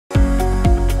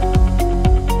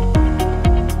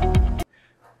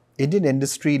Indian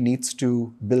industry needs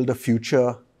to build a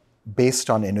future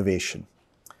based on innovation.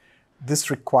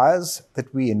 This requires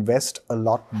that we invest a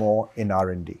lot more in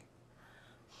R&D.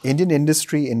 Indian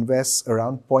industry invests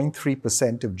around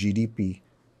 0.3% of GDP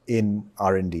in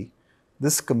R&D.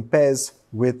 This compares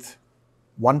with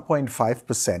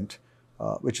 1.5%,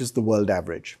 which is the world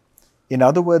average. In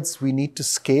other words, we need to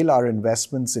scale our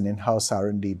investments in in-house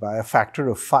R&D by a factor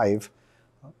of 5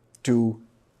 to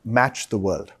match the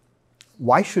world.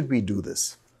 Why should we do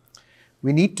this?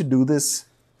 We need to do this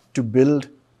to build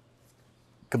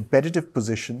competitive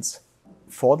positions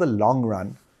for the long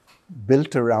run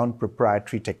built around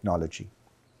proprietary technology.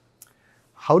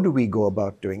 How do we go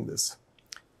about doing this?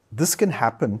 This can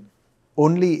happen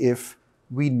only if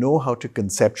we know how to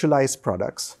conceptualize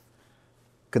products,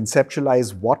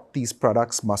 conceptualize what these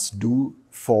products must do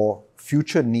for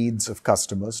future needs of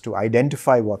customers, to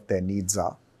identify what their needs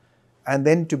are, and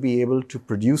then to be able to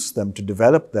produce them, to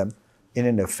develop them in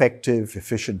an effective,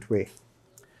 efficient way.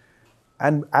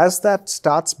 And as that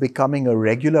starts becoming a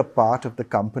regular part of the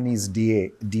company's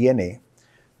DNA,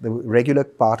 the regular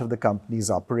part of the company's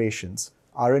operations,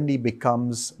 R&D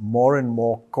becomes more and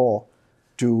more core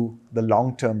to the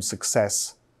long-term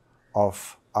success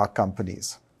of our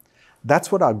companies.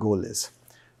 That's what our goal is.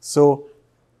 So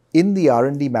in the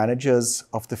R&D Managers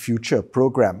of the Future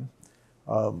program,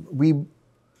 we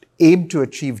aim to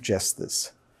achieve just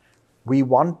this. We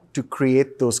want to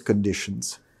create those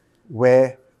conditions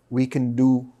where we can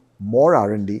do more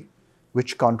R&D,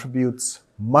 which contributes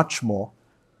much more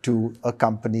to a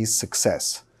company's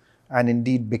success and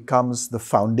indeed becomes the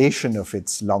foundation of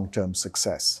its long-term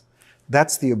success.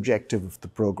 That's the objective of the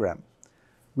program.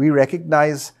 We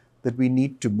recognize that we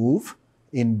need to move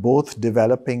in both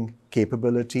developing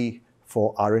capability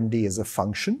for R&D as a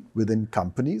function within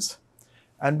companies,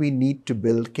 and we need to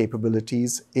build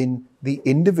capabilities in the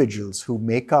individuals who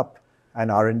make up an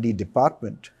R&D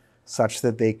department such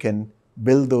that they can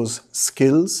build those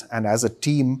skills and as a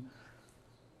team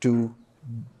to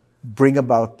bring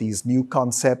about these new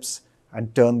concepts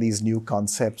and turn these new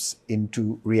concepts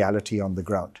into reality on the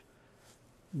ground.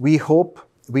 We hope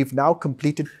we've now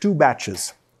completed 2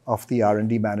 batches of the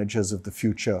R&D Managers of the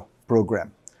Future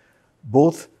program.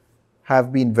 Both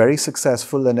have been very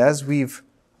successful, and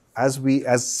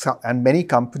and many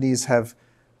companies have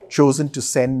chosen to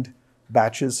send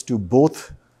batches to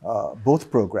both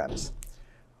programs.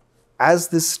 As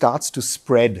this starts to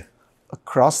spread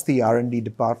across the R&D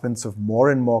departments of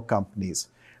more and more companies,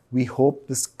 we hope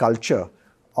this culture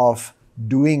of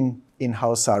doing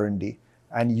in-house R&D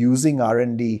and using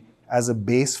R&D as a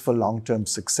base for long-term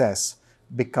success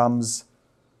becomes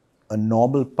a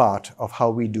normal part of how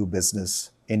we do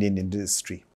business in Indian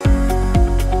industry.